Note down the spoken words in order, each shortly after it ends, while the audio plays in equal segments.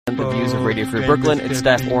employees of Radio Free Brooklyn, its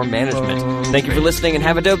staff, or management. Thank you for listening and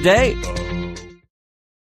have a dope day.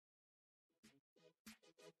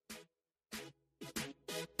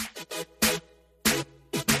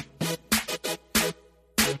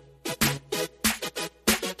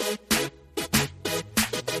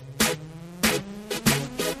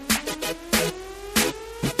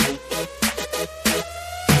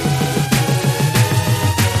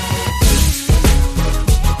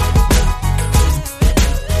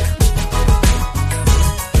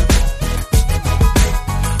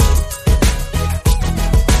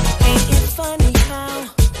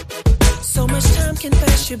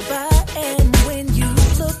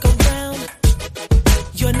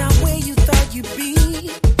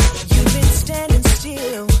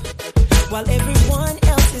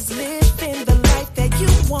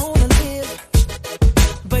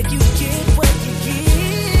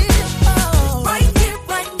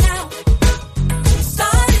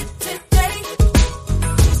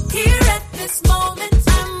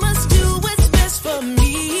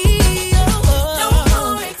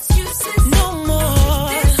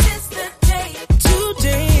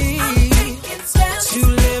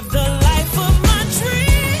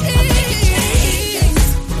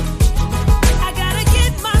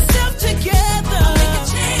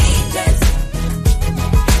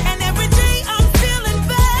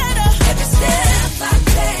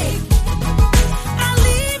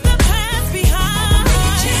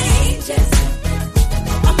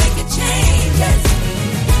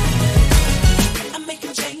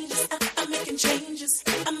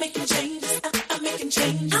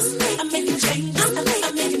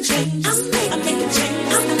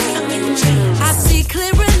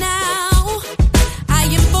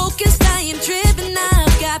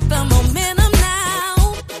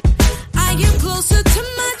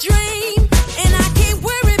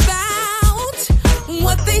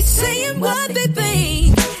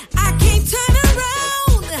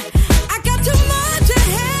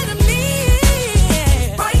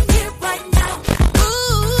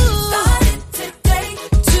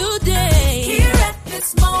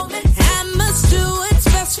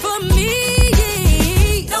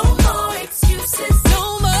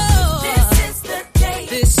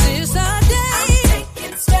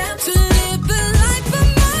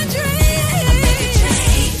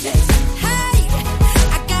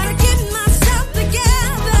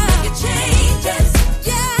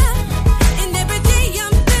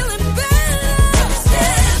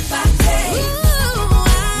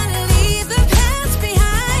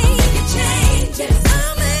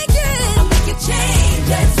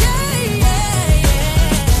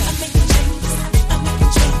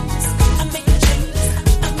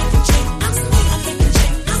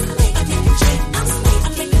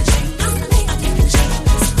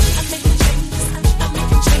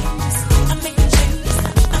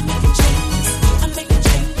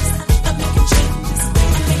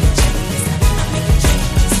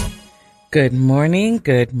 Good morning,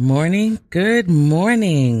 good morning, good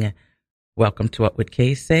morning. Welcome to What Would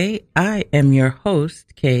Kay Say? I am your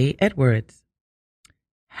host, Kay Edwards.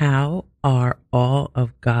 How are all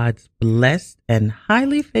of God's blessed and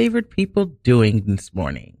highly favored people doing this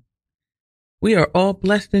morning? We are all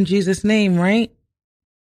blessed in Jesus' name, right?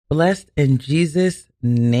 Blessed in Jesus'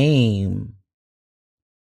 name.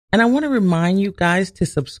 And I want to remind you guys to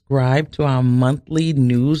subscribe to our monthly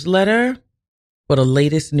newsletter for the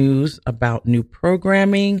latest news about new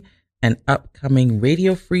programming and upcoming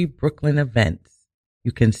Radio Free Brooklyn events.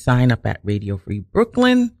 You can sign up at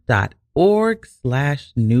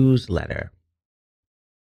radiofreebrooklyn.org/newsletter.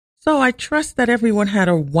 So I trust that everyone had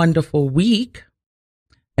a wonderful week.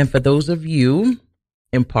 And for those of you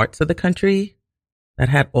in parts of the country that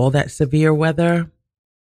had all that severe weather,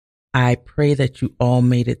 I pray that you all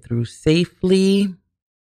made it through safely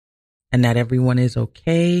and that everyone is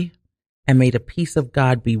okay. And may the peace of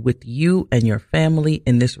God be with you and your family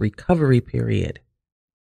in this recovery period.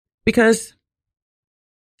 Because,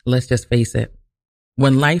 let's just face it,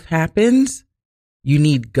 when life happens, you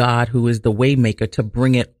need God, who is the waymaker, to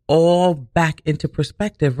bring it all back into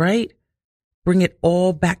perspective, right? Bring it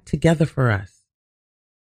all back together for us,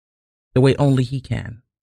 the way only He can.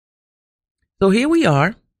 So here we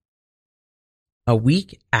are, a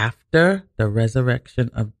week after the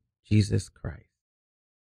resurrection of Jesus Christ.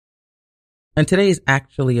 And today is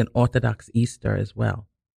actually an Orthodox Easter as well.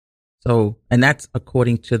 So, and that's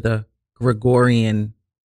according to the Gregorian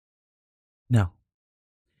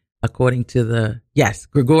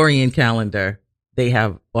calendar. They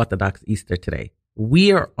have Orthodox Easter today.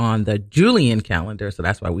 We are on the Julian calendar, so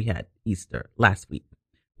that's why we had Easter last week.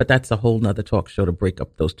 But that's a whole nother talk show to break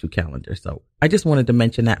up those two calendars. So I just wanted to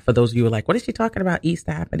mention that for those of you who are like, what is she talking about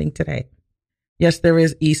Easter happening today? Yes, there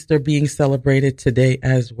is Easter being celebrated today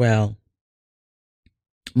as well.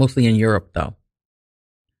 Mostly in Europe, though.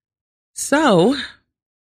 So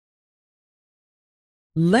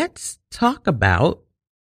let's talk about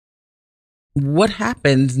what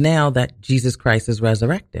happens now that Jesus Christ is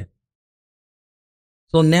resurrected.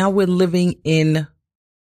 So now we're living in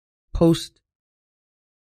post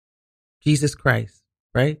Jesus Christ,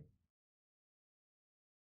 right?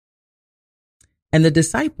 And the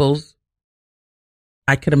disciples,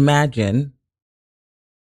 I could imagine,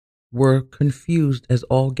 were confused as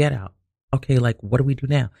all get out. Okay, like, what do we do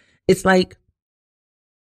now? It's like,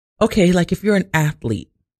 okay, like if you're an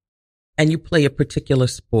athlete and you play a particular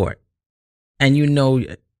sport and I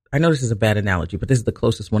know this is a bad analogy, but this is the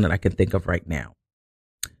closest one that I can think of right now.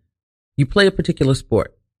 You play a particular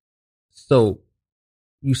sport. So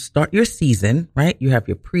you start your season, right? You have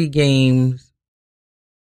your pre-games,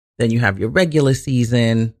 then you have your regular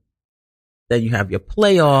season, then you have your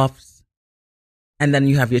playoffs, and then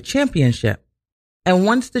you have your championship. And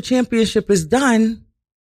once the championship is done,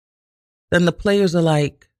 then the players are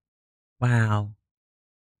like, wow,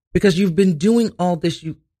 because you've been doing all this,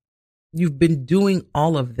 you've been doing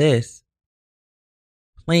all of this,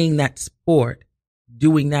 playing that sport,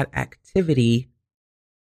 doing that activity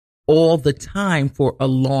all the time for a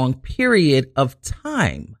long period of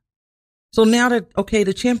time. So now that, okay,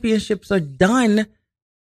 the championships are done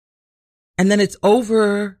and then it's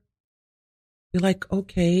over, you're like,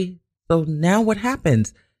 okay, so now what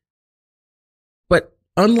happens? But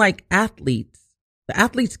unlike athletes, the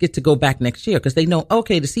athletes get to go back next year because they know,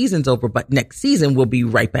 okay, the season's over, but next season we'll be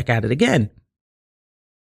right back at it again.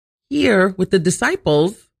 Here with the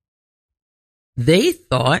disciples, they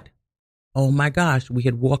thought, oh my gosh, we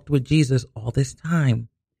had walked with Jesus all this time.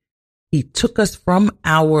 He took us from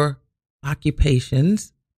our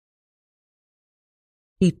occupations.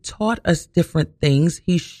 He taught us different things.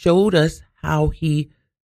 He showed us how he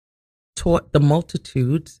taught the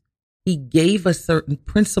multitudes. He gave us certain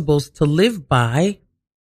principles to live by.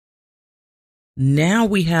 Now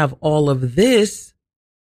we have all of this.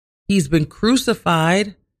 He's been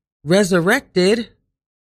crucified, resurrected.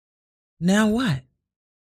 Now what?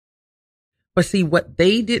 But see, what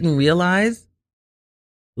they didn't realize,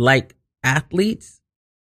 like athletes,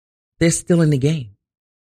 they're still in the game.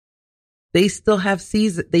 They still have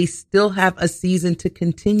a season to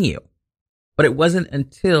continue. But it wasn't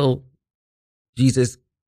until Jesus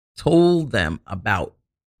told them about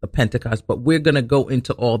the Pentecost, but we're going to go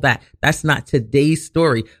into all that. That's not today's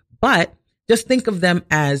story, but just think of them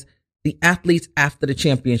as the athletes after the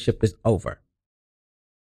championship is over,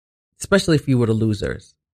 especially if you were the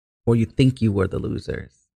losers or you think you were the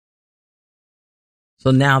losers.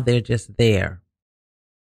 So now they're just there.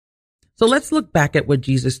 So let's look back at what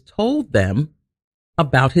Jesus told them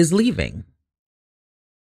about his leaving.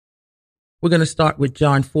 We're going to start with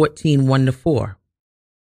John 14, 1-4.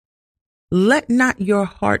 Let not your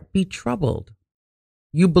heart be troubled.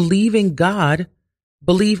 You believe in God,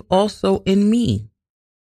 believe also in me.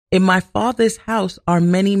 In my Father's house are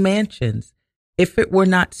many mansions. If it were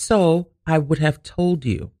not so, I would have told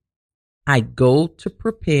you. I go to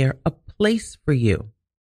prepare a place for you.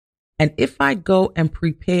 And if I go and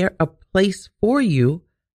prepare a place for you,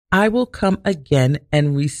 I will come again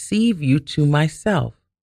and receive you to myself,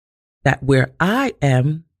 that where I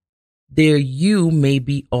am, there you may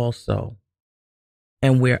be also.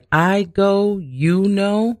 And where I go, you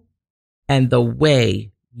know, and the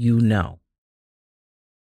way you know.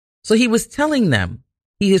 So he was telling them,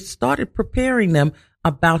 he had started preparing them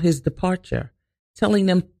about his departure, telling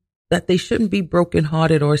them that they shouldn't be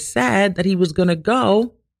brokenhearted or sad that he was going to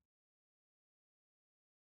go,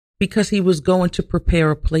 because he was going to prepare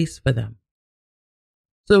a place for them.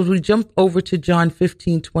 So as we jump over to John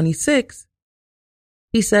 15:26,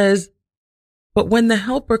 he says, but when the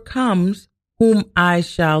Helper comes, whom I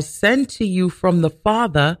shall send to you from the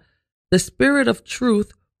Father, the Spirit of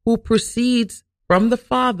truth who proceeds from the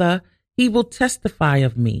Father, he will testify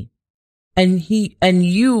of me. And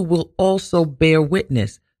you will also bear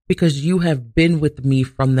witness, because you have been with me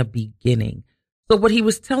from the beginning. So what he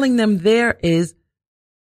was telling them there is,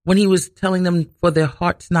 when he was telling them for their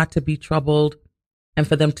hearts not to be troubled and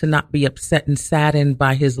for them to not be upset and saddened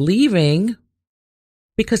by his leaving,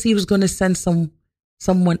 because he was going to send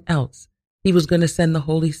someone else. He was going to send the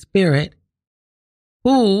Holy Spirit,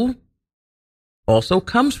 who also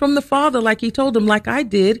comes from the Father, like he told them, like I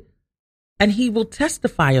did, and he will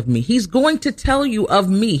testify of me. He's going to tell you of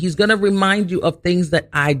me. He's going to remind you of things that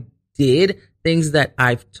I did, things that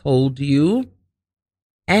I've told you.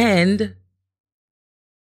 And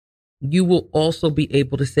you will also be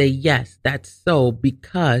able to say, yes, that's so,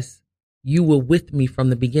 because you were with me from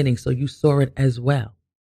the beginning, so you saw it as well.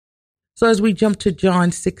 So as we jump to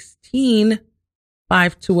John 16,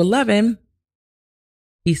 5-11,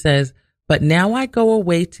 he says, but now I go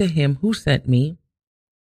away to him who sent me,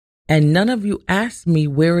 and none of you ask me,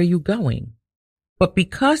 where are you going? But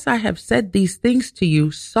because I have said these things to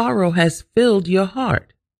you, sorrow has filled your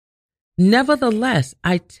heart. Nevertheless,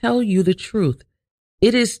 I tell you the truth.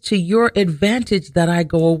 It is to your advantage that I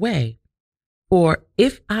go away. For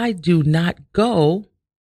if I do not go,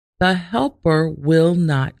 the Helper will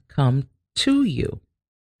not come to you.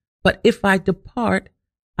 But if I depart,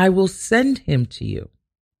 I will send him to you.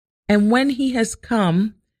 And when he has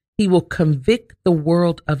come, he will convict the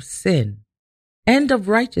world of sin, and of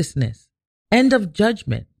righteousness, and of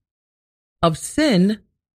judgment. Of sin,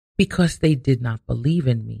 because they did not believe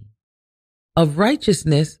in me. Of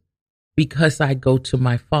righteousness, because I go to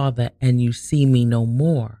my Father and you see me no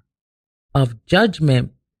more. Of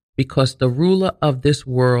judgment, because the ruler of this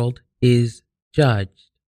world is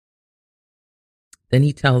judged. Then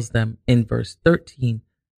he tells them in verse 13,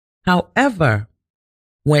 however,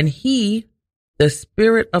 when he, the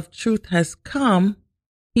Spirit of truth, has come,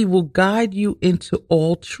 he will guide you into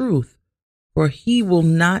all truth, for he will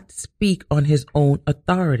not speak on his own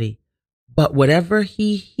authority, but whatever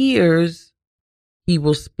he hears, he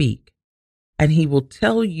will speak, and he will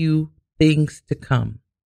tell you things to come.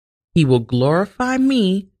 He will glorify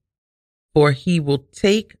me, for he will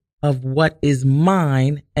take of what is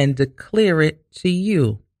mine and declare it to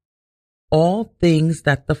you. All things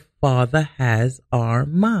that the Father has are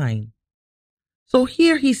mine. So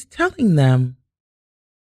here he's telling them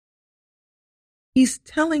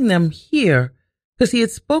here, because he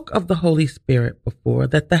had spoke of the Holy Spirit before,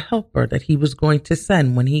 that the helper that he was going to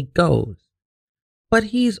send when he goes. But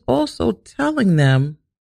he's also telling them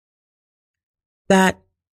that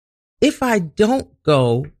if I don't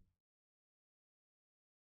go,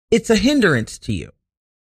 it's a hindrance to you.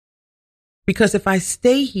 Because if I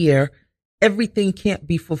stay here, everything can't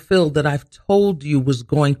be fulfilled that I've told you was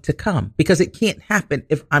going to come, because it can't happen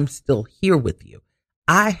if I'm still here with you.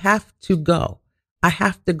 I have to go. I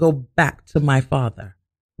have to go back to my Father,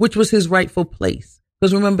 which was his rightful place.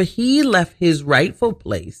 Because remember, he left his rightful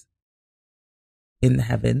place in the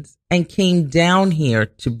heavens and came down here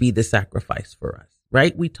to be the sacrifice for us,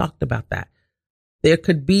 right? We talked about that. There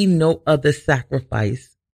could be no other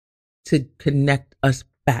sacrifice to connect us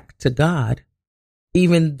back to God,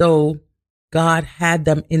 even though God had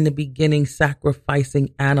them in the beginning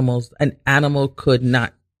sacrificing animals. An animal could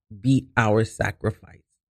not be our sacrifice.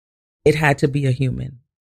 It had to be a human.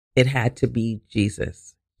 It had to be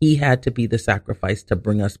Jesus. He had to be the sacrifice to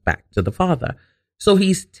bring us back to the Father. So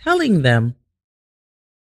he's telling them,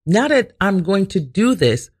 now that I'm going to do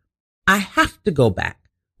this, I have to go back,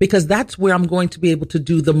 because that's where I'm going to be able to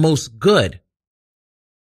do the most good.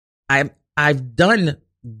 I've done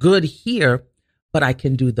good here, but I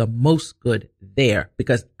can do the most good there,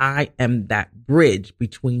 because I am that bridge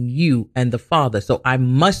between you and the Father. So I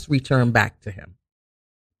must return back to him.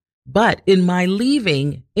 But in my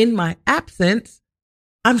leaving, in my absence,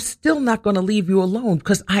 I'm still not going to leave you alone,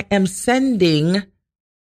 because I am sending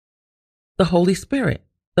the Holy Spirit.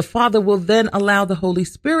 The Father will then allow the Holy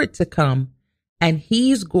Spirit to come, and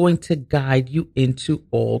he's going to guide you into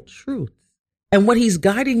all truth. And what he's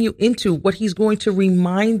guiding you into, what he's going to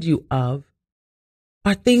remind you of,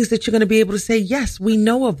 are things that you're going to be able to say, yes, we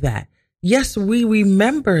know of that. Yes, we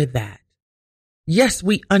remember that. Yes,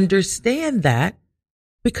 we understand that,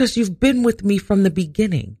 because you've been with me from the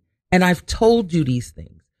beginning and I've told you these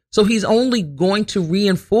things. So he's only going to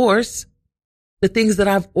reinforce the things that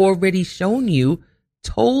I've already shown you,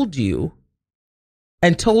 told you,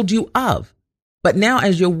 and told you of. But now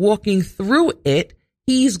as you're walking through it,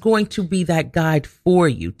 he's going to be that guide for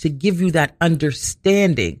you, to give you that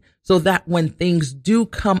understanding, so that when things do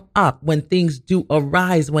come up, when things do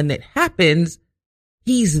arise, when it happens,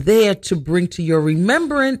 he's there to bring to your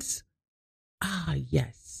remembrance,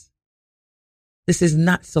 yes, this is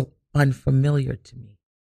not so unfamiliar to me.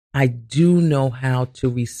 I do know how to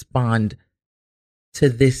respond to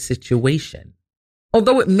this situation.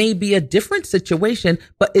 Although it may be a different situation,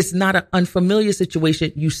 but it's not an unfamiliar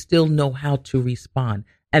situation, you still know how to respond.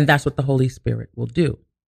 And that's what the Holy Spirit will do.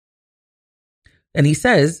 And he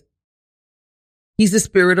says, he's the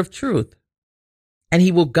Spirit of truth, and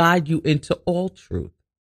he will guide you into all truth.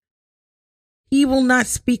 He will not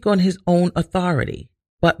speak on his own authority,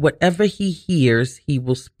 but whatever he hears, he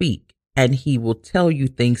will speak, and he will tell you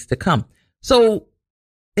things to come. So,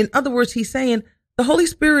 in other words, he's saying the Holy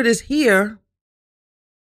Spirit is here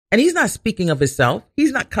And he's not speaking of himself.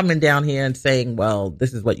 He's not coming down here and saying, well,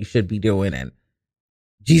 this is what you should be doing. And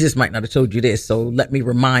Jesus might not have told you this, so let me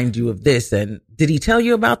remind you of this. And did he tell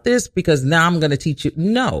you about this? Because now I'm going to teach you.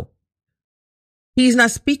 No, he's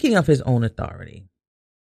not speaking of his own authority.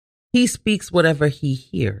 He speaks whatever he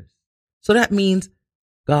hears. So that means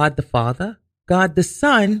God the Father, God the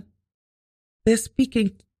Son, they're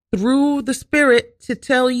speaking through the Spirit to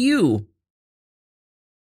tell you.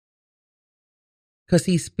 Because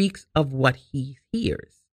he speaks of what he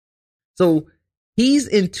hears. So he's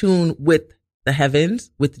in tune with the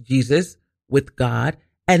heavens, with Jesus, with God.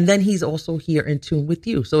 And then he's also here in tune with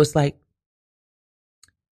you. So it's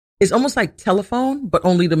almost like telephone, but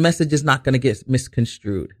only the message is not going to get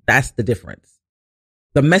misconstrued. That's the difference.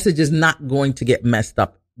 The message is not going to get messed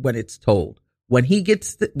up when it's told. When he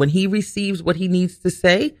receives what he needs to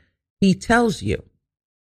say, he tells you.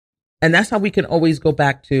 And that's how we can always go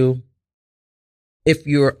back to, if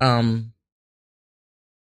you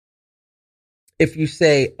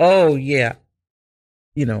say, oh yeah,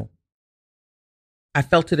 I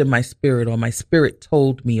felt it in my spirit, or my spirit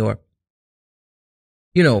told me, or,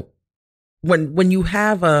 when you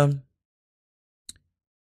have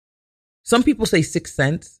some people say sixth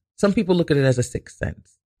sense. Some people look at it as a sixth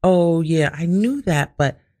sense. Oh yeah, I knew that,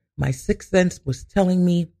 but my sixth sense was telling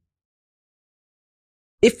me.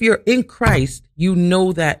 If you're in Christ, you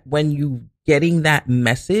know that when you get that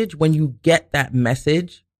message,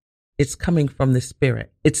 it's coming from the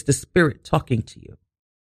Spirit. It's the Spirit talking to you,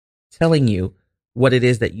 telling you what it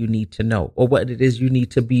is that you need to know, or what it is you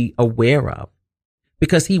need to be aware of,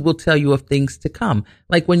 because he will tell you of things to come.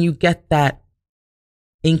 Like when you get that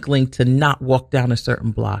inkling to not walk down a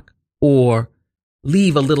certain block, or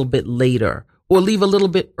leave a little bit later, or leave a little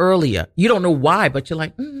bit earlier. You don't know why, but you're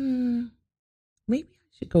like, maybe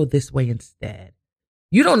I should go this way instead.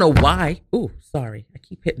 You don't know why. Oh, sorry. I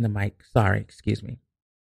keep hitting the mic. Sorry. Excuse me.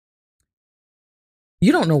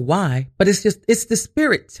 You don't know why, but it's the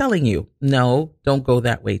Spirit telling you, no, don't go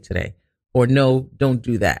that way today. Or no, don't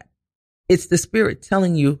do that. It's the Spirit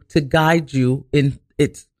telling you to guide you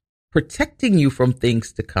it's protecting you from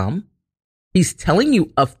things to come. He's telling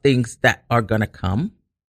you of things that are going to come.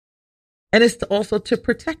 And it's also to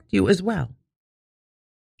protect you as well.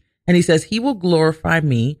 And he says, he will glorify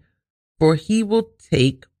me, for he will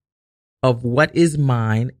take of what is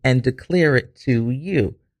mine and declare it to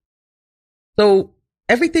you. So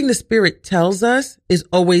everything the Spirit tells us is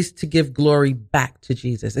always to give glory back to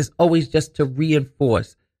Jesus. It's always just to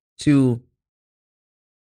reinforce, to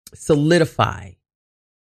solidify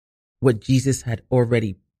what Jesus had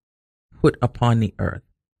already put upon the earth,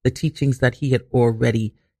 the teachings that he had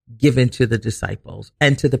already given to the disciples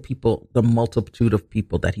and to the people, the multitude of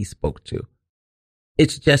people that he spoke to.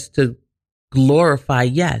 It's just to glorify,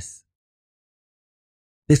 yes,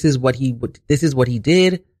 this is what he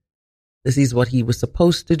did. This is what he was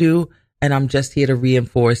supposed to do. And I'm just here to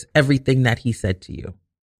reinforce everything that he said to you.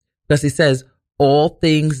 Because he says, all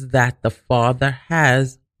things that the Father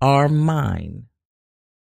has are mine.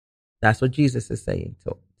 That's what Jesus is saying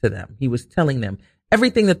to them. He was telling them,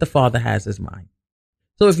 everything that the Father has is mine.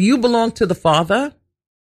 So if you belong to the Father,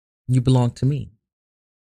 you belong to me.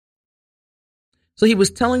 So he was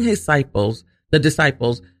telling the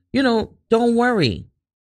disciples, don't worry.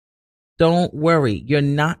 Don't worry. You're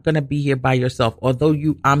not going to be here by yourself. Although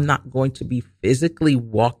I'm not going to be physically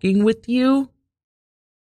walking with you,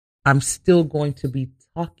 I'm still going to be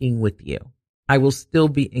talking with you. I will still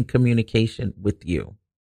be in communication with you.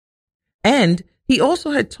 And he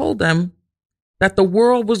also had told them that the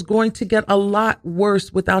world was going to get a lot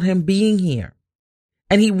worse without him being here.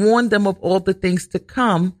 And he warned them of all the things to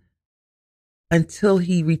come until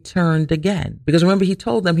he returned again. Because remember, he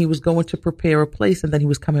told them he was going to prepare a place and then he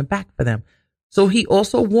was coming back for them. So he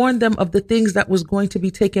also warned them of the things that was going to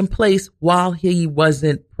be taking place while he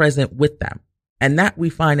wasn't present with them. And that we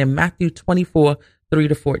find in Matthew 24,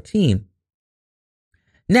 3-14.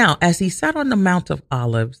 Now, as he sat on the Mount of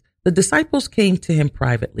Olives, the disciples came to him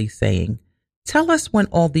privately, saying, "Tell us when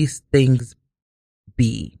all these things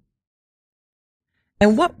be,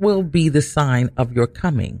 and what will be the sign of your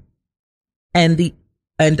coming and the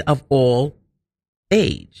end of all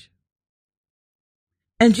age?"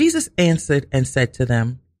 And Jesus answered and said to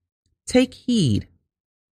them, "Take heed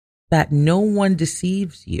that no one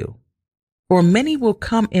deceives you. For many will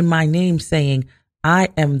come in my name, saying, 'I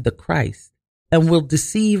am the Christ,' and will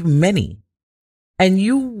deceive many. And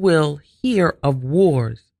you will hear of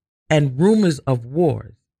wars and rumors of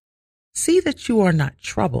wars. See that you are not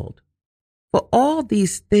troubled, for all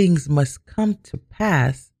these things must come to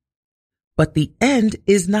pass, but the end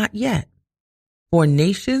is not yet. For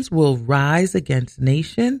nations will rise against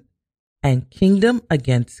nation, and kingdom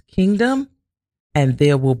against kingdom, and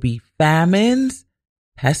there will be famines,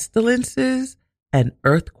 pestilences, and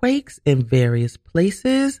earthquakes in various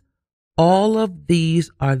places. All of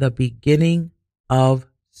these are the beginning of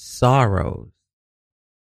sorrows.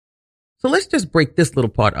 So let's just break this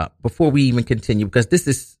little part up before we even continue, because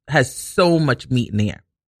this has so much meat in here.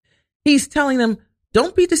 He's telling them,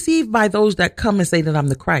 don't be deceived by those that come and say that I'm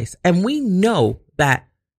the Christ. And we know that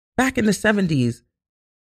back in the 70s,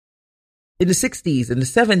 in the 60s, in the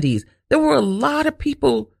 70s, there were a lot of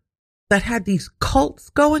people that had these cults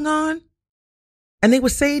going on. And they were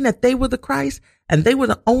saying that they were the Christ and they were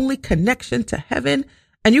the only connection to heaven.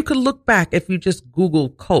 And you can look back if you just Google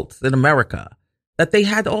cults in America, that they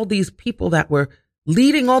had all these people that were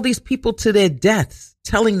leading all these people to their deaths,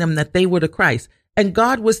 telling them that they were the Christ. And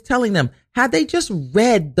God was telling them, had they just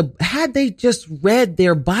read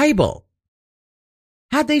their Bible,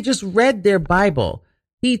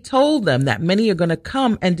 he told them that many are going to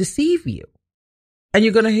come and deceive you. And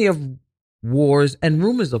you're going to hear wars and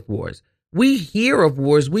rumors of wars. We hear of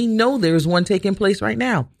wars. We know there's one taking place right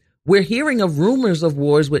now. We're hearing of rumors of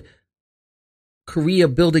wars with Korea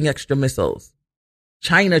building extra missiles,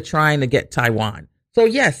 China trying to get Taiwan. So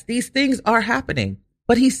yes, these things are happening.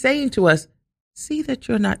 But he's saying to us, see that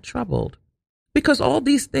you're not troubled, because all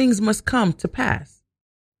these things must come to pass.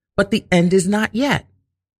 But the end is not yet.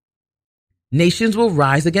 Nations will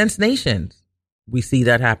rise against nations. We see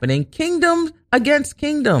that happening. Kingdoms against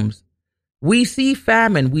kingdoms. We see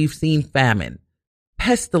famine. We've seen famine,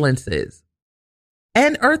 pestilences,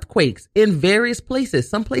 and earthquakes in various places,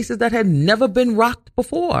 some places that had never been rocked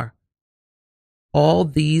before. All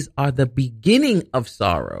these are the beginning of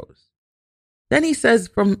sorrows. Then he says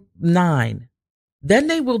from 9, then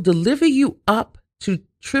they will deliver you up to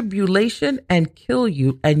tribulation and kill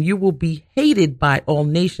you, and you will be hated by all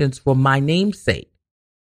nations for my name's sake.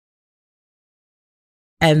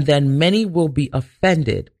 And then many will be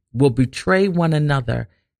offended, will betray one another,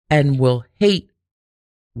 and will hate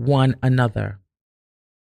one another.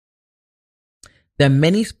 Then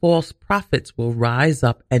many false prophets will rise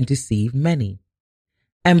up and deceive many.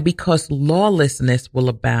 And because lawlessness will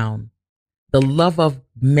abound, the love of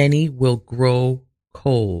many will grow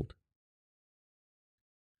cold.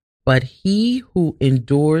 But he who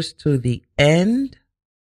endures to the end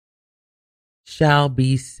shall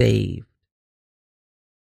be saved.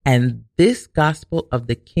 And this gospel of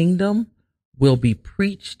the kingdom will be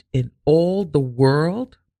preached in all the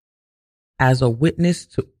world as a witness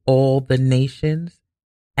to all the nations,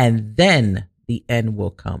 and then the end will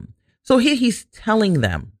come. So here he's telling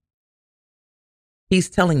them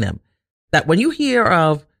that when you hear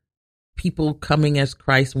of people coming as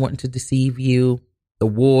Christ wanting to deceive you, the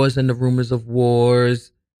wars and the rumors of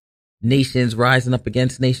wars, nations rising up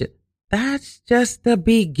against nations, that's just the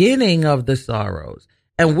beginning of the sorrows.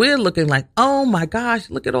 And we're looking like, oh my gosh,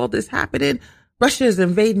 look at all this happening. Russia is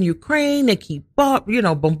invading Ukraine. They keep,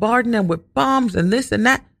 bombarding them with bombs and this and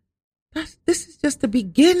that. This is just the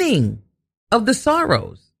beginning of the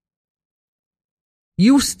sorrows.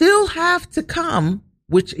 You still have to come,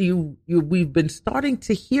 which we've been starting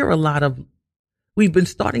to hear we've been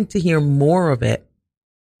starting to hear more of it.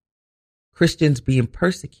 Christians being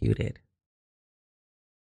persecuted,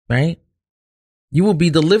 right? You will be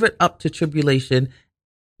delivered up to tribulation.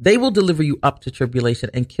 They will deliver you up to tribulation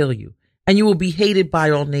and kill you. And you will be hated by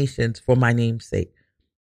all nations for my name's sake.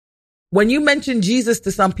 When you mention Jesus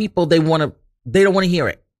to some people, they don't want to hear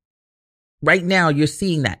it. Right now, you're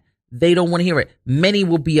seeing that. They don't want to hear it. Many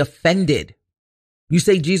will be offended. You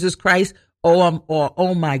say Jesus Christ, or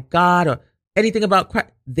oh my God, or anything about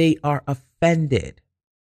Christ, they are offended.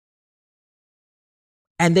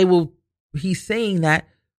 And he's saying that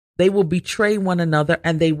they will betray one another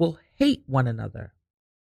and they will hate one another.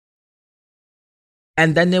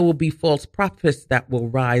 And then there will be false prophets that will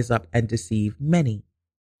rise up and deceive many.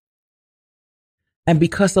 And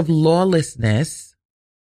because of lawlessness,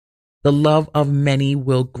 the love of many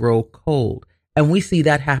will grow cold. And we see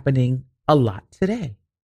that happening a lot today.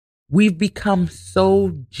 We've become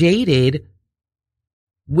so jaded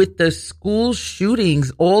with the school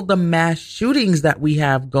shootings, all the mass shootings that we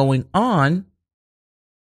have going on.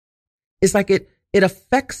 It's like it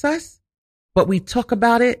affects us, but we talk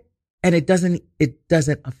about it and it doesn't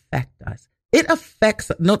affect us. It affects,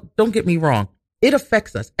 no, don't get me wrong. It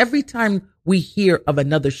affects us every time we hear of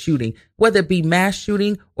another shooting, whether it be mass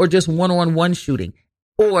shooting or just one-on-one shooting,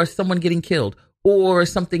 or someone getting killed, or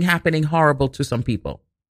something happening horrible to some people.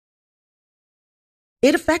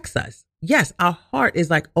 It affects us. Yes, our heart is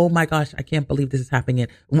like, oh my gosh, I can't believe this is happening.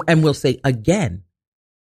 And we'll say again.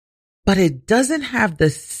 But it doesn't have the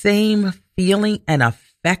same feeling and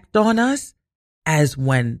effect on us as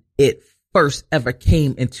when it first ever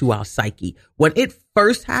came into our psyche. When it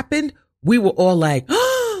first happened, we were all like,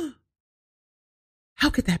 oh, how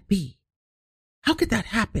could that be? How could that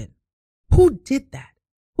happen? Who did that?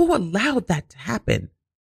 Who allowed that to happen?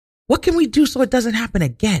 What can we do so it doesn't happen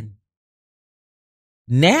again?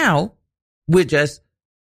 Now, we're just,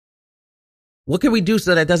 what can we do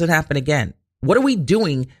so that doesn't happen again? What are we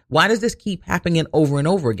doing? Why does this keep happening over and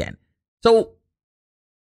over again? So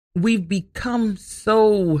we've become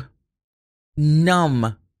so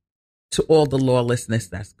numb to all the lawlessness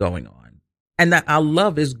that's going on, and that our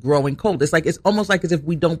love is growing cold. It's almost like as if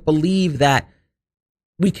we don't believe that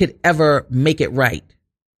we could ever make it right.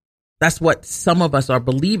 That's what some of us are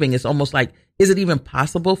believing. It's almost like, is it even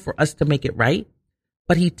possible for us to make it right?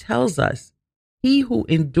 But he tells us, he who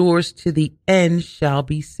endures to the end shall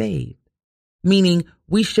be saved. Meaning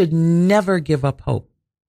we should never give up hope.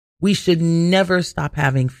 We should never stop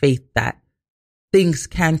having faith that things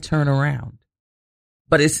can turn around.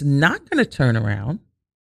 But it's not going to turn around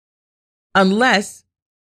unless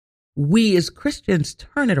we as Christians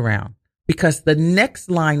turn it around. Because the next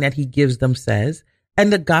line that he gives them says,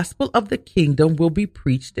 and the gospel of the kingdom will be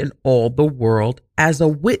preached in all the world as a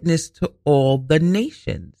witness to all the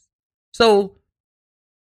nations. So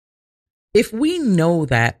if we know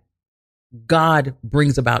that God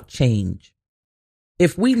brings about change,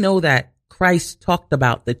 if we know that Christ talked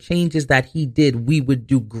about the changes that he did, we would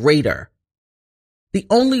do greater. The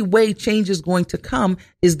only way change is going to come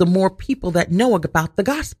is the more people that know about the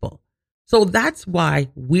gospel. So that's why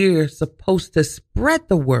we're supposed to spread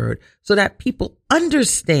the word so that people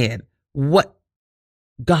understand what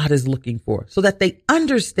God is looking for, so that they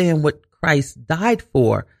understand what Christ died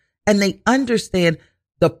for, and they understand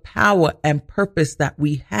the power and purpose that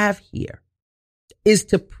we have here is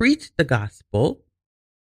to preach the gospel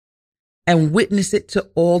and witness it to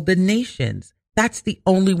all the nations. That's the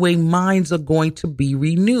only way minds are going to be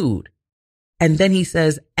renewed. And then he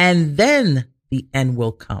says, and then the end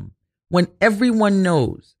will come. When everyone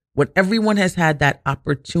knows, when everyone has had that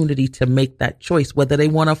opportunity to make that choice, whether they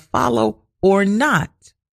want to follow or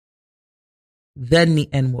not, then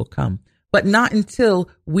the end will come. But not until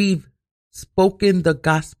we've spoken the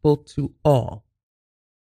gospel to all.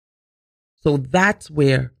 So that's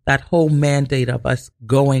where that whole mandate of us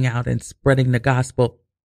going out and spreading the gospel,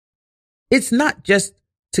 it's not just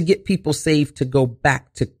to get people saved to go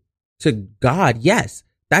back to God. Yes,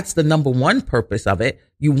 that's the number one purpose of it.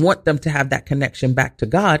 You want them to have that connection back to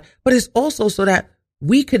God, but it's also so that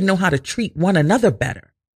we can know how to treat one another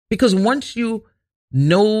better. Because once you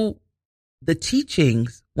know the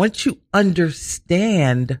teachings, once you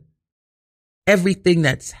understand everything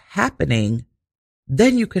that's happening,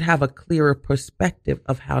 then you could have a clearer perspective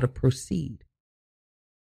of how to proceed.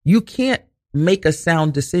 You can't make a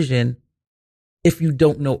sound decision if you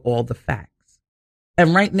don't know all the facts.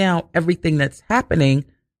 And right now, everything that's happening,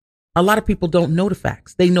 a lot of people don't know the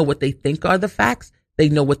facts. They know what they think are the facts. They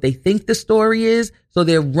know what they think the story is. So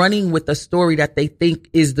they're running with a story that they think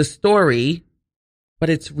is the story, but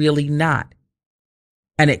it's really not.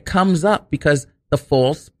 And it comes up because the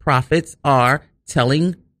false prophets are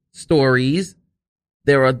telling stories.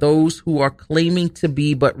 There are those who are claiming to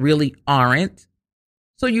be, but really aren't.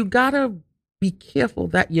 So you gotta be careful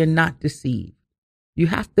that you're not deceived. You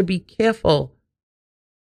have to be careful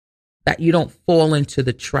that you don't fall into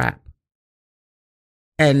the trap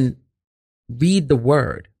and read the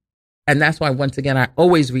word. And that's why, once again, I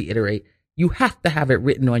always reiterate, you have to have it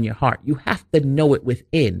written on your heart. You have to know it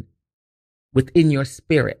within your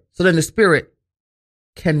spirit. So then the spirit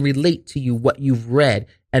can relate to you what you've read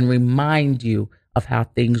and remind you of how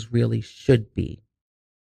things really should be.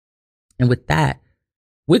 And with that,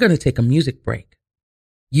 we're going to take a music break.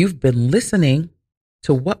 You've been listening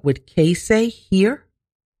to What Would Kay Say here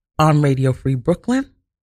on Radio Free Brooklyn,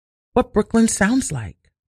 what Brooklyn sounds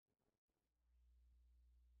like.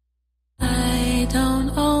 I don't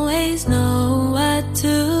always know what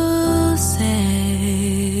to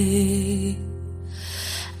say.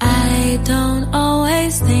 I don't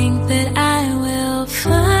always think that I will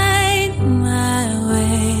find my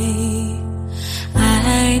way.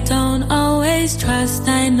 I don't always trust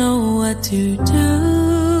I know what to do.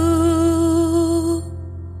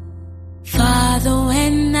 Father,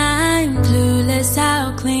 when I'm clueless,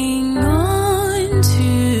 I'll cling on to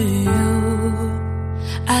you.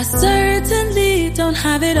 I certainly don't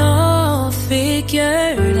have it all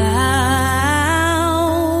figured out.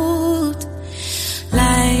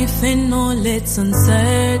 Life and all its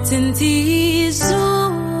uncertainties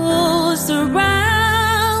so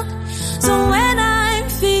surround. So when I'm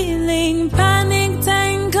feeling panicked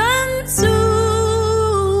and consumed,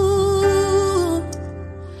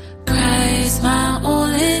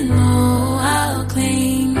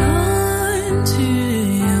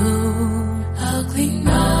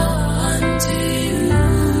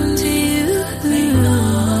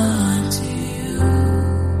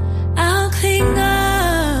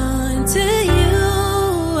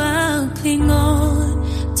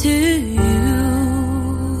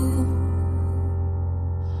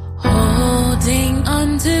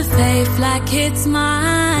 like it's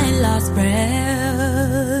my last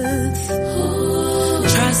breath.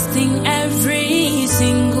 Trusting every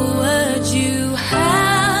single word you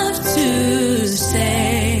have to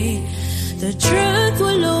say. The truth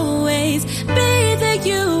will always be that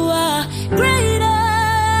you are greater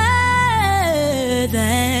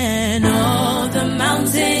than all the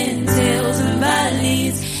mountains, hills and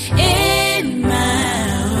valleys in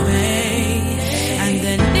my way. And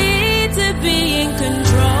the need to be in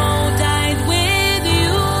control died with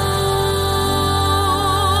you.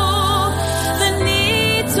 The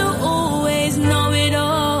need to always know it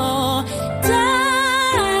all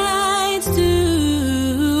died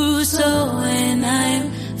too. So when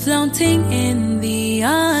I'm floating in the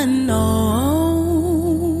unknown,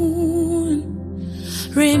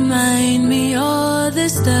 remind me of the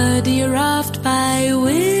sturdy raft by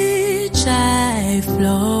which I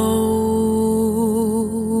float.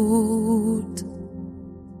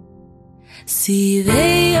 See,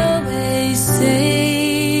 they always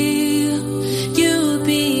say you'll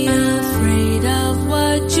be afraid of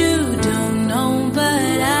what you don't know,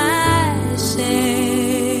 but I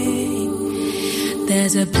say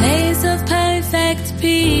there's a place of perfect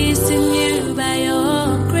peace in you by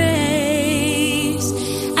your grace.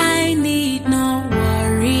 I need no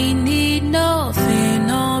worry, need no fear,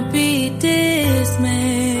 nor be dismayed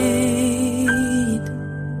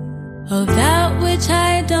of that which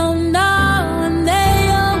I don't know. And they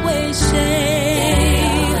always say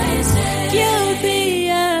you'll be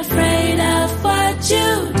afraid of what you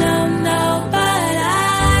don't know, but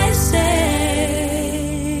I say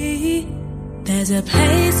there's a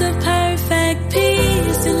place of perfect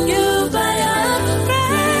peace in you by your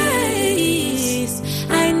grace.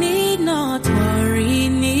 I need not worry,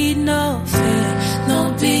 need no fear,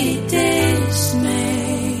 nor be dismayed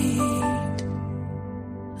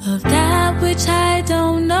of that which I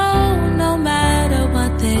don't know, no matter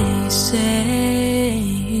what they say.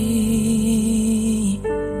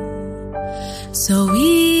 So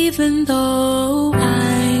even though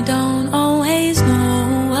I don't always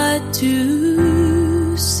know what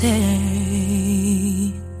to say,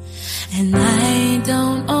 and I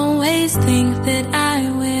don't always think that I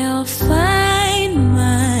will find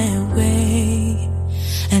my way,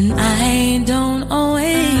 and I don't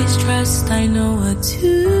always trust I know what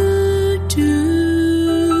to do.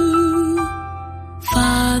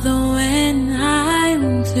 Father, when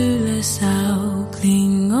I'm clueless, I'll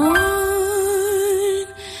cling on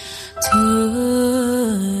to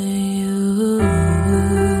you.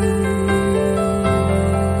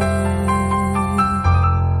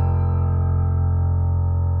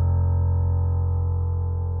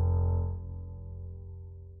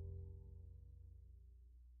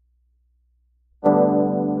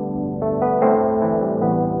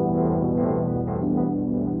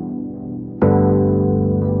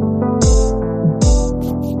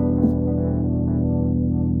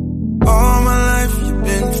 All my life you've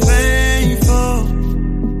been faithful.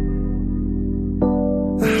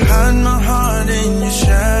 I hide my heart in your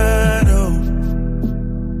shadow.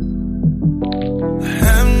 I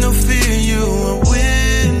have no fear, you are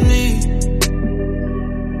with me.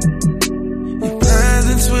 Your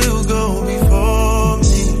presence will go before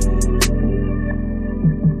me.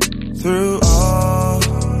 Through all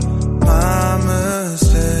my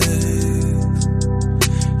mistakes,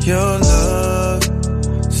 your love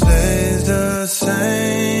stays the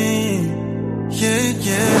same. Yeah,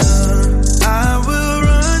 yeah. I will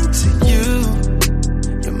run to you.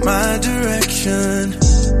 You're my direction.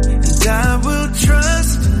 And I will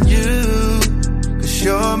trust in you, 'cause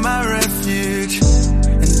you're my refuge.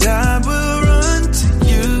 And I will run to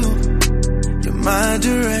you. You're my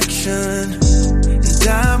direction. And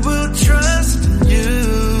I will trust in you,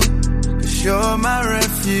 'cause you're my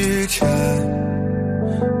refuge.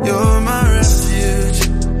 You're my refuge.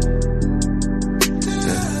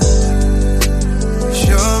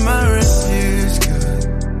 You're my refuge, God.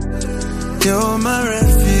 You're my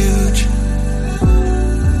refuge.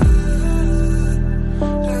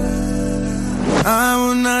 I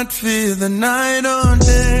will not fear the night or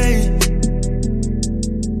day.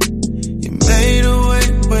 You made a way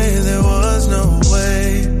where there was no way.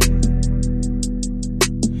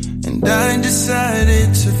 And I decided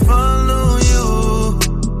to follow you.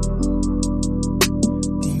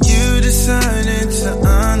 And you decided to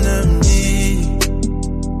honor me.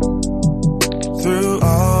 Through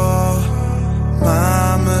all my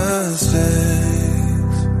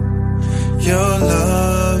mistakes, your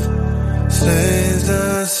love stays the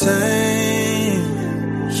same.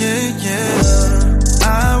 Yeah, yeah.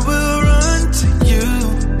 I will run to you.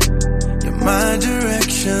 You're my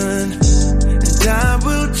direction. And I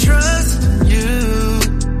will trust in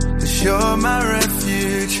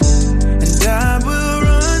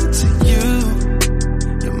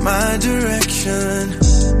salvation.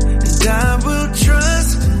 And I will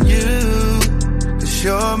trust in you, 'cause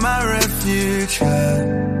you're my refuge, God.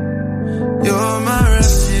 You're my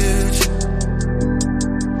refuge.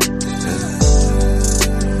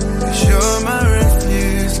 'Cause you're my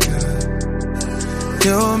refuge, God.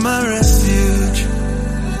 You're my refuge.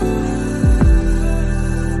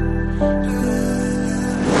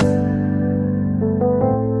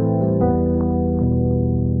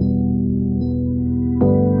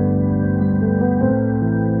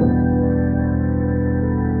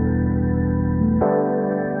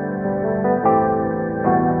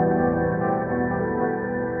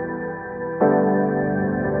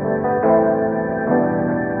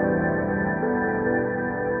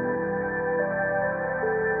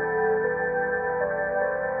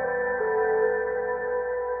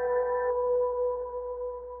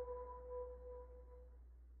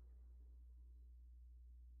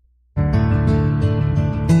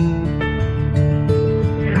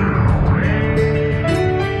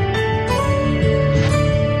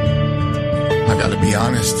 Be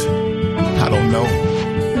honest, I don't know.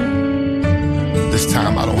 This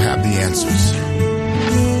time I don't have the answers.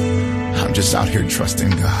 I'm just out here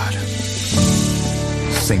trusting God.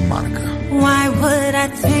 Sing, Monica. Why would I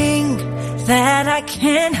think that I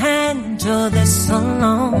can't handle this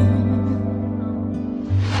alone,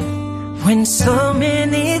 when so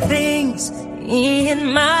many things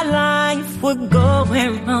in my life were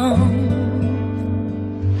going wrong?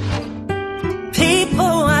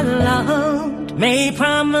 People I loved made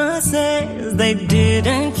promises they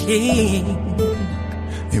didn't keep.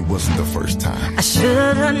 It wasn't the first time. I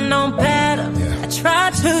should have known better. I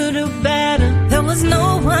tried to do better. There was no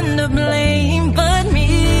one to blame but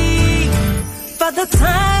me for the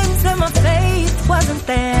times that my faith wasn't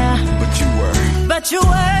there. But you were. But you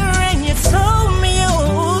were, and you told me you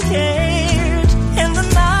cared. And the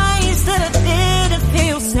nights that I didn't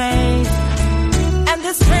feel safe, and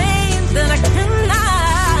this pain that I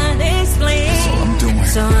cannot explain.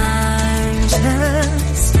 So I'm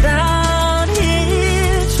just out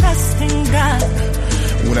here trusting God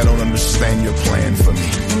when I don't understand your plan for me.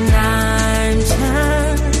 And I'm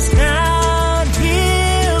just out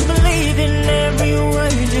here believing every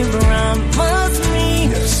word you promised me.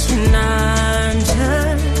 Yes. And I'm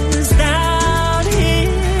just out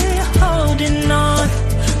here holding on.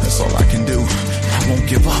 That's all I can do. I won't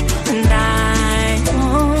give up. And I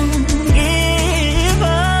won't give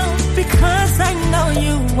up, because I know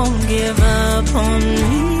you won't give up on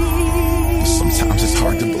me. Sometimes it's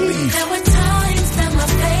hard to believe. There were times that my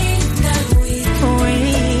faith got weak,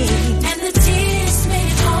 and the tears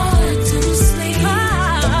made it hard to sleep.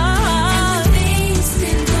 And the things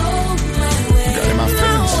didn't go my way. Got in my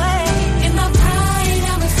feelings. In my pride,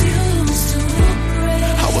 I refused to pray.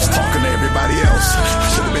 I was talking to everybody else. I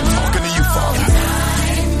should have been talking to you, Father.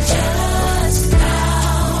 I'm just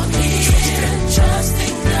out here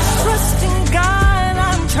trusting God. Trusting God,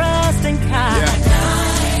 I'm trusting God. Yeah.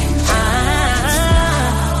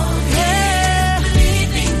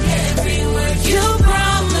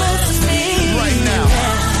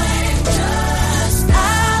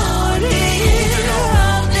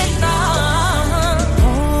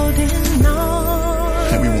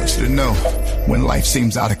 Know when life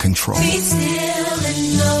seems out of control. Be still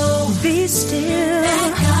and know. Be still.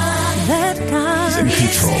 That God is in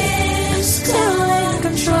control. Still in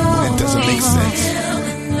control. When it doesn't make sense.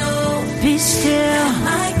 Be still.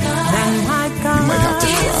 That my God. You might have to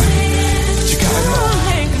cry, but you gotta know.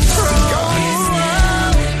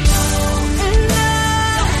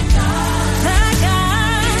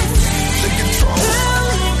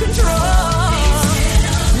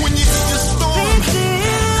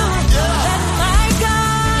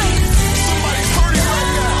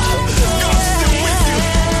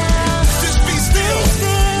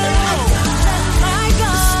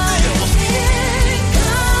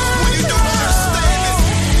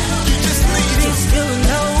 Still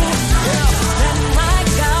know.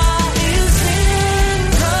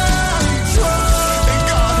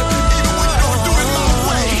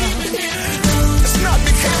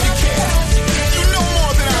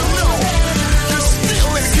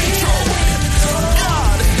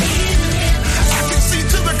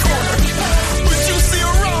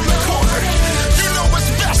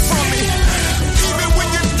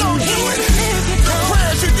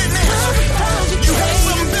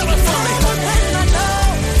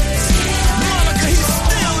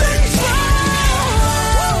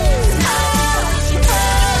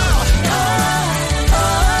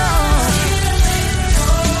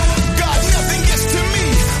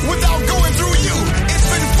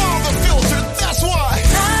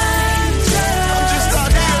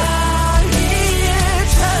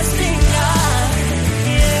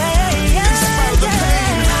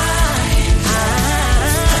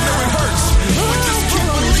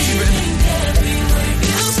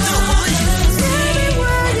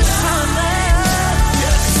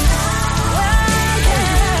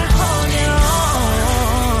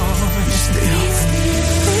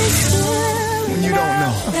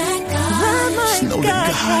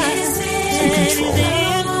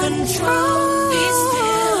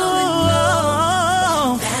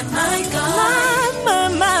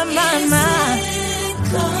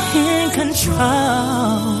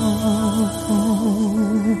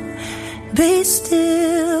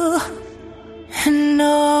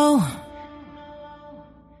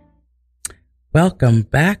 Welcome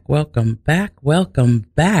back, welcome back, welcome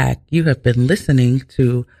back. You have been listening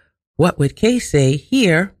to What Would Kay Say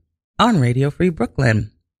here on Radio Free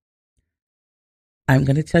Brooklyn. I'm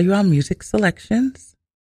going to tell you our music selections.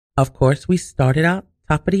 Of course, we started out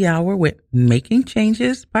top of the hour with Making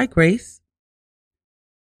Changes by Grace,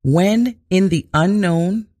 When in the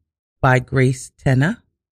Unknown by Grace Tenna,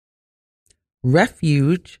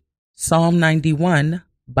 Refuge, Psalm 91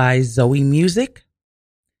 by Zoe Music,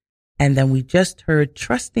 and then we just heard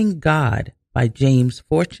Trusting God by James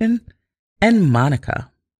Fortune and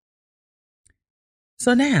Monica.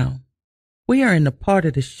 So now we are in the part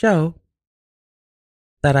of the show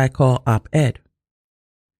that I call Op-Ed.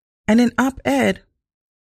 And in Op-Ed,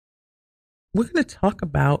 we're going to talk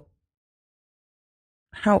about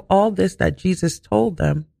how all this that Jesus told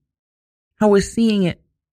them, how we're seeing it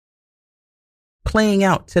playing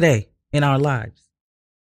out today in our lives.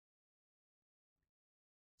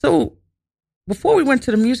 So before we went to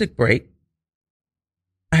the music break,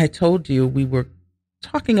 I had told you we were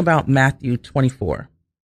talking about Matthew 24.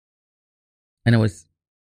 And I was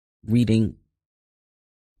reading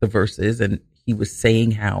the verses, and he was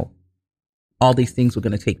saying how all these things were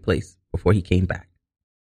going to take place before he came back.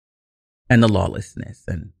 And the lawlessness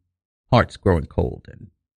and hearts growing cold, and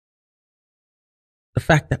the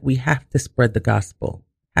fact that we have to spread the gospel,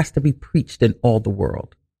 has to be preached in all the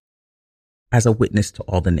world as a witness to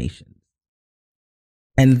all the nations.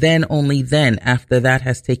 And then, only then, after that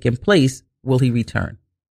has taken place, will he return.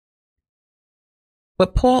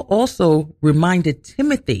 But Paul also reminded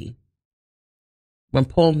Timothy, when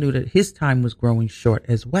Paul knew that his time was growing short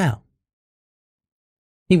as well.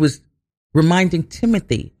 He was reminding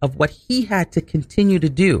Timothy of what he had to continue to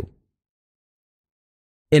do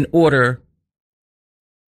in order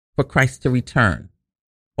for Christ to return.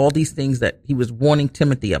 All these things that he was warning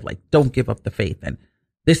Timothy of, like, don't give up the faith, and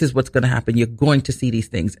this is what's going to happen. You're going to see these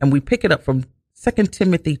things. And we pick it up from 2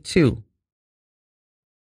 Timothy 2,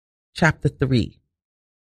 chapter 3.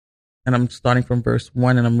 And I'm starting from verse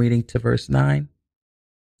 1 and I'm reading to verse 9.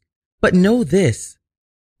 But know this,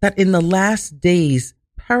 that in the last days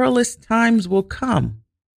perilous times will come,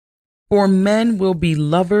 for men will be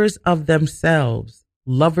lovers of themselves,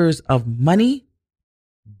 lovers of money,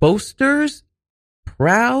 boasters,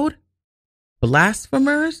 proud,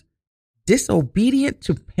 blasphemers, disobedient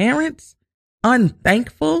to parents,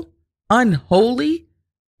 unthankful, unholy,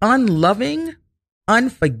 unloving,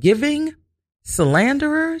 unforgiving,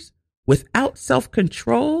 slanderers, without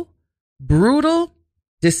self-control, brutal,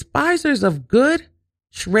 despisers of good,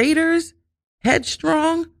 traitors,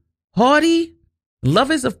 headstrong, haughty,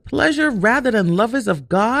 lovers of pleasure rather than lovers of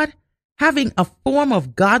God, having a form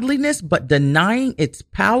of godliness but denying its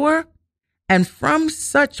power, and from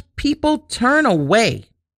such people turn away.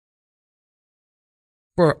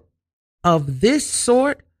 For of this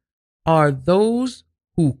sort are those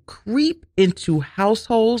who creep into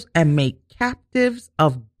households and make captives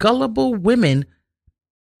of gullible women,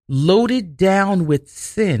 loaded down with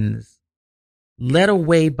sins, led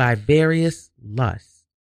away by various lusts,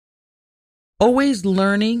 always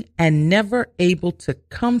learning and never able to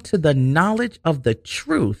come to the knowledge of the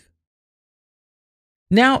truth.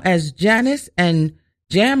 Now, as Jannes and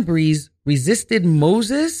Jambres resisted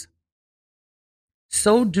Moses,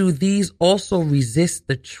 so do these also resist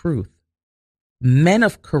the truth. Men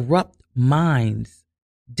of corrupt minds,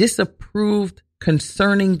 disapproved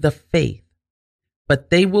concerning the faith, but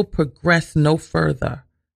they will progress no further,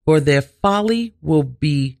 for their folly will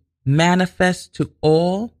be manifest to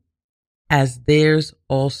all, as theirs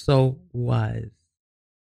also was.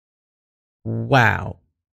 Wow.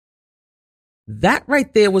 That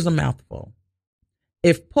right there was a mouthful.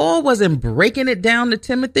 If Paul wasn't breaking it down to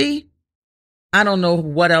Timothy, I don't know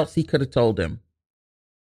what else he could have told him.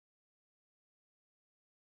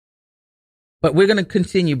 But we're going to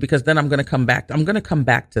continue, because then I'm going to come back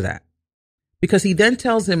to that. Because he then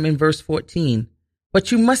tells him in verse 14,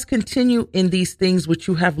 but you must continue in these things which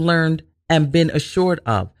you have learned and been assured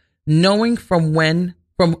of, knowing from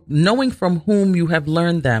whom you have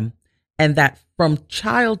learned them, and that from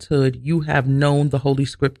childhood you have known the Holy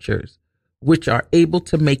Scriptures, which are able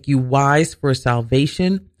to make you wise for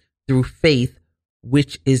salvation through faith,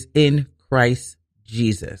 which is in Christ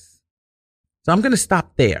Jesus. So I'm going to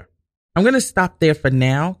stop there. I'm going to stop there for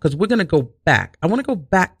now, because we're going to go back. I want to go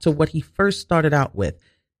back to what he first started out with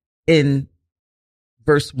in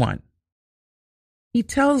verse 1. He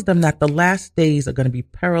tells them that the last days are going to be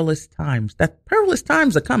perilous times, that perilous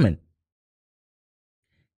times are coming.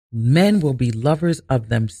 Men will be lovers of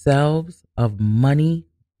themselves, of money,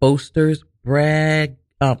 boasters,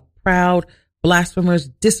 proud, blasphemers,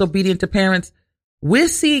 disobedient to parents. We're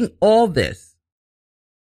seeing all this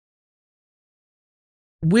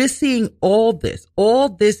We're seeing all this. All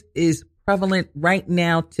this is prevalent right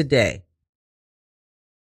now today.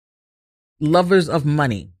 Lovers of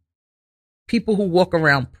money. People who walk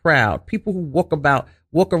around proud. People who walk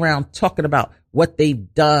around talking about what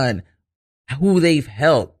they've done, who they've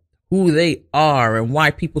helped, who they are, and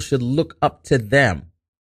why people should look up to them.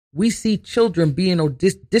 We see children being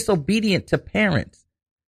disobedient to parents.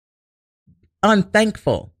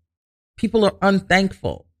 Unthankful. People are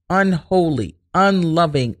unthankful, unholy,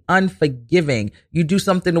 unloving, unforgiving. You do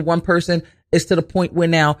something to one person, it's to the point where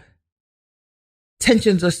now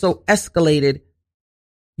tensions are so escalated.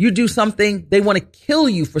 You do something, they want to kill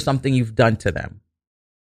you for something you've done to them.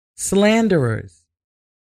 Slanderers.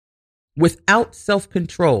 Without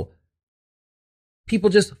self-control. People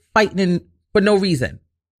just fighting for no reason.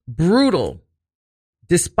 Brutal.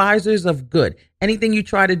 Despisers of good. Anything you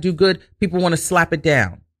try to do good, people want to slap it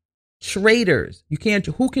down. Traitors.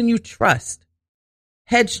 Who can you trust?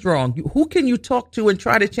 Headstrong. Who can you talk to and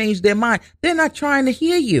try to change their mind? They're not trying to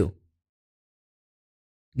hear you.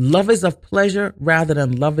 Lovers of pleasure rather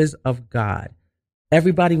than lovers of God.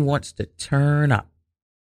 Everybody wants to turn up.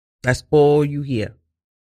 That's all you hear.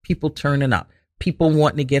 People turning up. People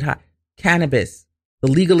wanting to get high. Cannabis.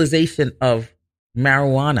 The legalization of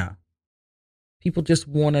marijuana. People just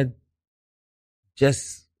want to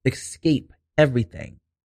just escape everything.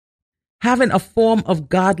 Having a form of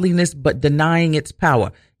godliness but denying its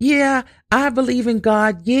power. Yeah, I believe in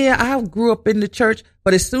God. Yeah, I grew up in the church.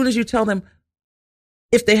 But as soon as you tell them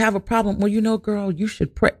if they have a problem, well, girl, you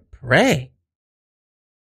should pray.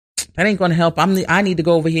 That ain't going to help. I need to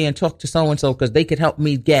go over here and talk to so-and-so because they could help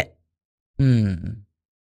me get. And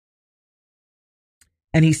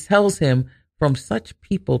he tells him, from such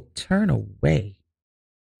people, turn away.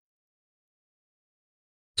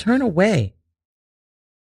 Turn away.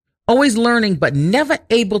 Always learning, but never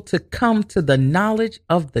able to come to the knowledge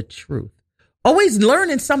of the truth. Always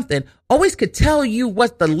learning something. Always could tell you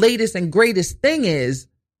what the latest and greatest thing is.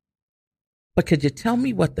 But could you tell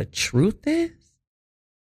me what the truth is?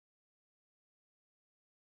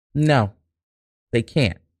 No, they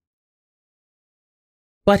can't.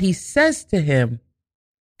 But he says to him,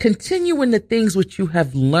 continue in the things which you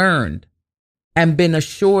have learned and been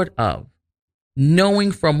assured of,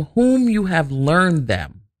 knowing from whom you have learned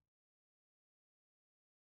them.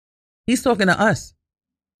 He's talking to us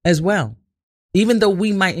as well. Even though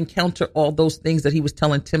we might encounter all those things that he was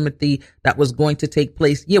telling Timothy that was going to take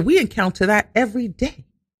place. Yeah, we encounter that every day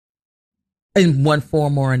in one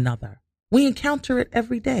form or another. We encounter it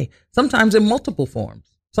every day, sometimes in multiple forms.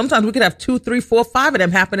 Sometimes we could have 2, 3, 4, 5 of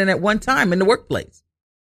them happening at one time in the workplace.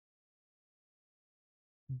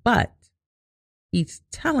 But he's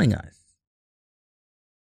telling us,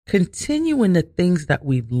 continue in the things that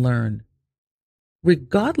we've learned,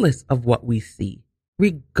 regardless of what we see,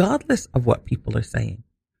 regardless of what people are saying,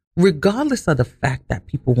 regardless of the fact that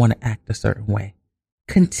people want to act a certain way.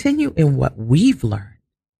 Continue in what we've learned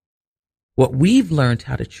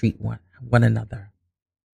how to treat one another,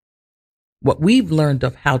 what we've learned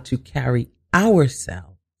of how to carry ourselves.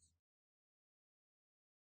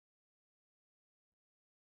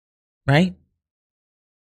 Right?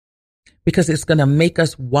 Because it's going to make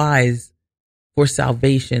us wise for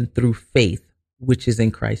salvation through faith, which is in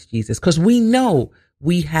Christ Jesus. Because we know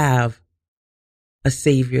we have a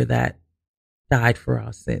Savior that died for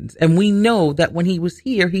our sins. And we know that when he was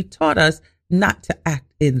here, he taught us not to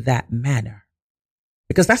act in that manner.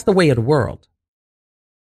 Because that's the way of the world.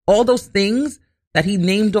 All those things that he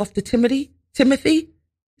named off to Timothy,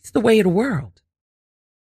 it's the way of the world.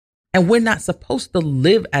 And we're not supposed to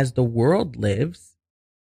live as the world lives.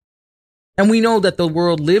 And we know that the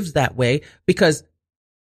world lives that way because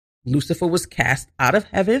Lucifer was cast out of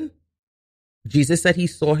heaven. Jesus said he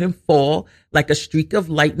saw him fall like a streak of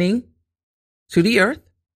lightning to the earth.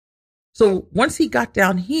 So once he got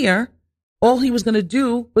down here, all he was going to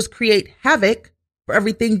do was create havoc for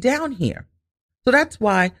everything down here. So that's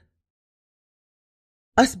why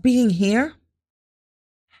us being here,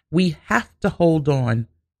 we have to hold on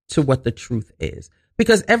to what the truth is.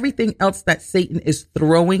 Because everything else that Satan is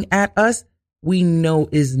throwing at us, we know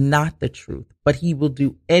is not the truth. But he will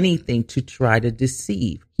do anything to try to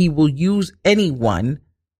deceive. He will use anyone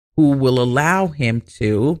who will allow him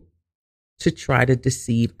to try to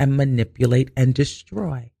deceive and manipulate and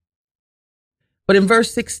destroy. But in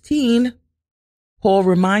verse 16, Paul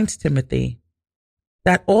reminds Timothy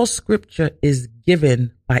that all scripture is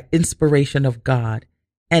given by inspiration of God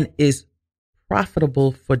and is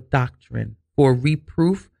profitable for doctrine, for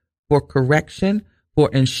reproof, for correction, for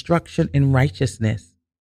instruction in righteousness,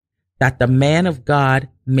 that the man of God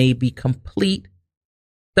may be complete,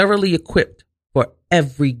 thoroughly equipped for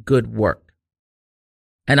every good work.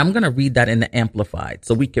 And I'm going to read that in the Amplified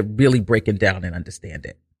so we can really break it down and understand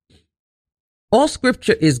it. All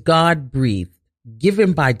scripture is God-breathed,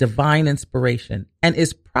 given by divine inspiration, and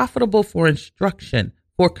is profitable for instruction,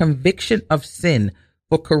 for conviction of sin,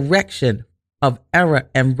 for correction of error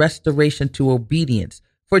and restoration to obedience,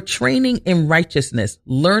 for training in righteousness,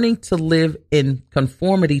 learning to live in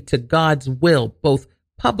conformity to God's will, both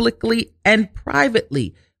publicly and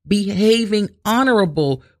privately, behaving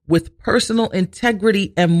honorable with personal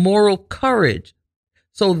integrity and moral courage,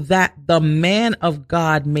 so that the man of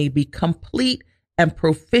God may be complete and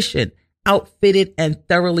proficient, outfitted and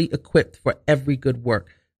thoroughly equipped for every good work.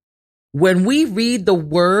 When we read the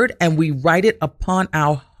word and we write it upon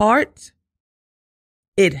our heart,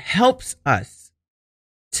 it helps us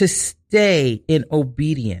to stay in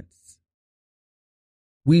obedience.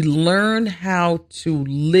 We learn how to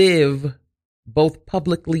live both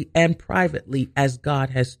publicly and privately as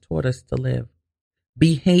God has taught us to live,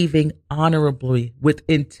 behaving honorably with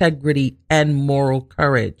integrity and moral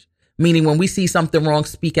courage. Meaning when we see something wrong,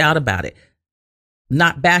 speak out about it.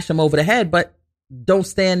 Not bash them over the head, but don't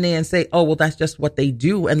stand there and say, oh, well, that's just what they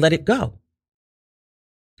do, and let it go.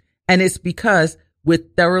 And it's because we're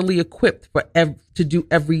thoroughly equipped to do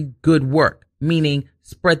every good work, meaning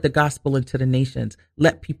spread the gospel into the nations.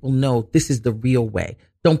 Let people know this is the real way.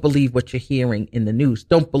 Don't believe what you're hearing in the news.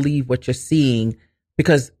 Don't believe what you're seeing,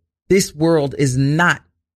 because this world is not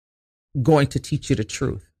going to teach you the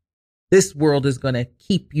truth. This world is going to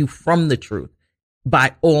keep you from the truth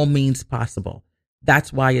by all means possible.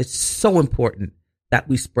 That's why it's so important that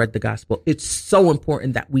we spread the gospel. It's so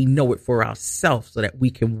important that we know it for ourselves so that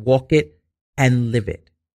we can walk it and live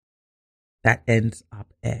it. That ends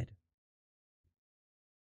op-ed.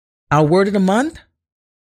 Our word of the month,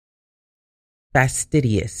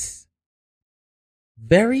 fastidious.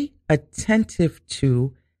 Very attentive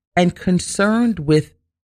to and concerned with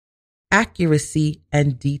accuracy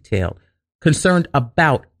and detail. Concerned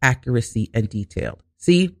about accuracy and detail.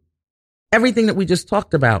 See, everything that we just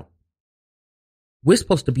talked about, we're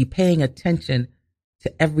supposed to be paying attention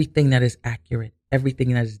to everything that is accurate,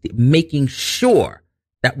 everything that is making sure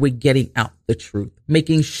that we're getting out the truth,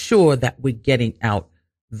 making sure that we're getting out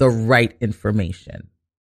the right information,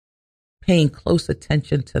 paying close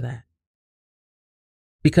attention to that.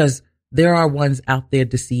 Because there are ones out there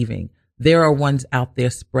deceiving. There are ones out there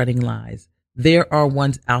spreading lies. There are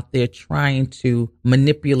ones out there trying to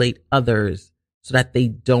manipulate others so that they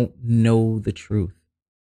don't know the truth.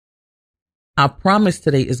 Our promise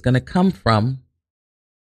today is going to come from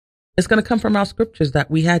our scriptures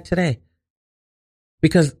that we had today.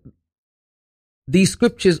 Because these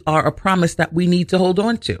scriptures are a promise that we need to hold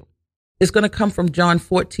on to. It's going to come from John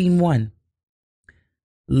 14:1.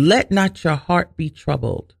 Let not your heart be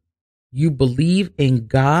troubled. You believe in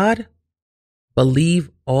God,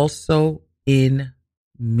 believe also in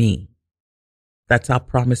me. That's our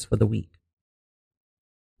promise for the week.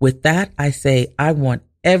 With that, I say I want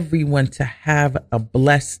everyone to have a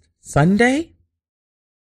blessed Sunday.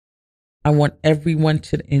 I want everyone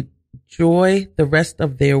to enjoy the rest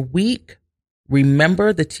of their week.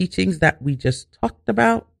 Remember the teachings that we just talked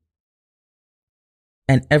about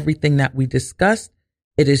and everything that we discussed.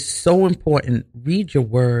 It is so important. Read your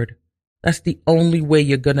word. That's the only way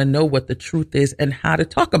you're going to know what the truth is and how to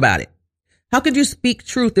talk about it. How could you speak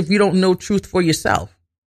truth if you don't know truth for yourself?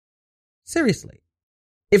 Seriously.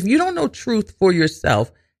 If you don't know truth for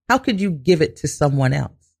yourself, how could you give it to someone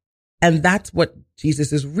else? And that's what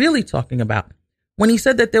Jesus is really talking about. When he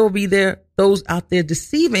said that there will be those out there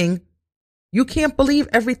deceiving, you can't believe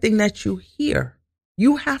everything that you hear.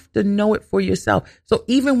 You have to know it for yourself. So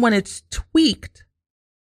even when it's tweaked,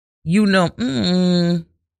 you know,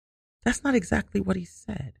 that's not exactly what he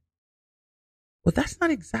said. Well, that's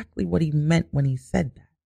not exactly what he meant when he said that.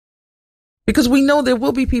 Because we know there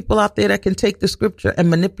will be people out there that can take the scripture and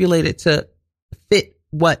manipulate it to fit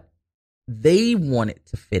what they want it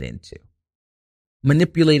to fit into.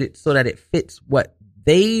 Manipulate it so that it fits what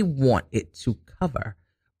they want it to cover.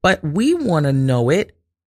 But we want to know it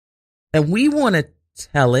and we want to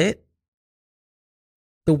tell it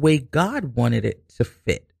the way God wanted it to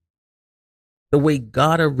fit. The way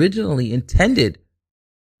God originally intended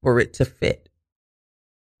for it to fit.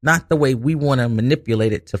 Not the way we want to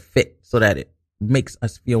manipulate it to fit so that it makes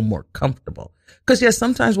us feel more comfortable. Because yes,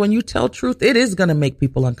 sometimes when you tell truth, it is going to make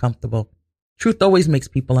people uncomfortable. Truth always makes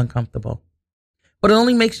people uncomfortable. But it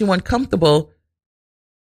only makes you uncomfortable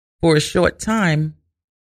for a short time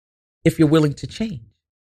if you're willing to change.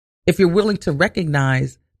 If you're willing to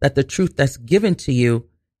recognize that the truth that's given to you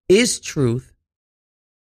is truth,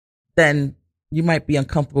 then You might be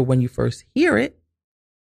uncomfortable when you first hear it,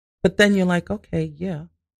 but then you're like, okay, yeah.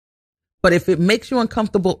 But if it makes you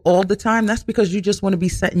uncomfortable all the time, that's because you just want to be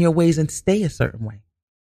set in your ways and stay a certain way.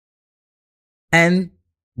 And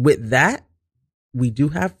with that, we do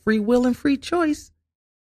have free will and free choice.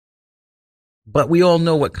 But we all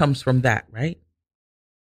know what comes from that, right?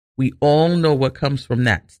 We all know what comes from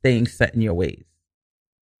that, staying set in your ways.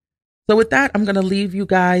 So with that, I'm going to leave you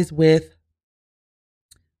guys with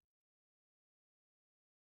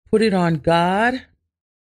Put It On God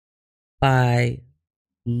by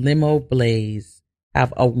Limo Blaze.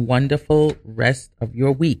 Have a wonderful rest of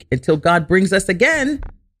your week. Until God brings us again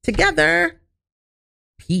together.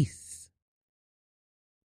 Peace.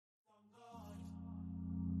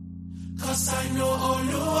 'Cause I know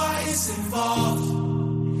Oluwa is involved.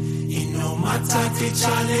 In no matter the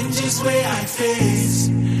challenges where I face,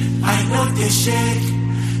 I know they shake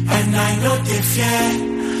and I know they fear.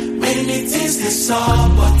 Many things they saw,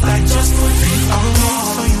 but I just put it on God.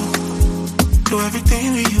 For you, do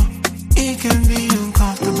everything with you. It can be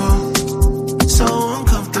uncomfortable, so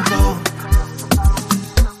uncomfortable.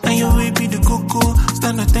 And you will be the cuckoo,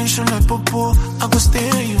 stand attention like popo. I go stay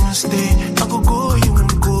where you won't stay, I go go you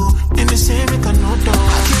won't go. In the same we can no doubt.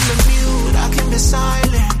 I can be mute, I can be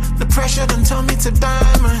silent. The pressure done turn me to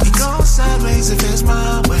diamond. It goes sideways if it's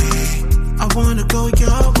my way. I wanna go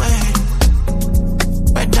your way.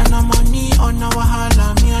 Better no money or no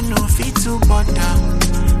wahala. Me I no fit to bother.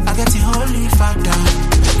 I get the holy father.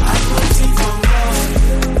 I put it on God.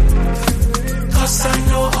 'Cause I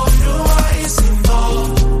know Oluwa is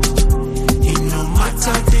involved.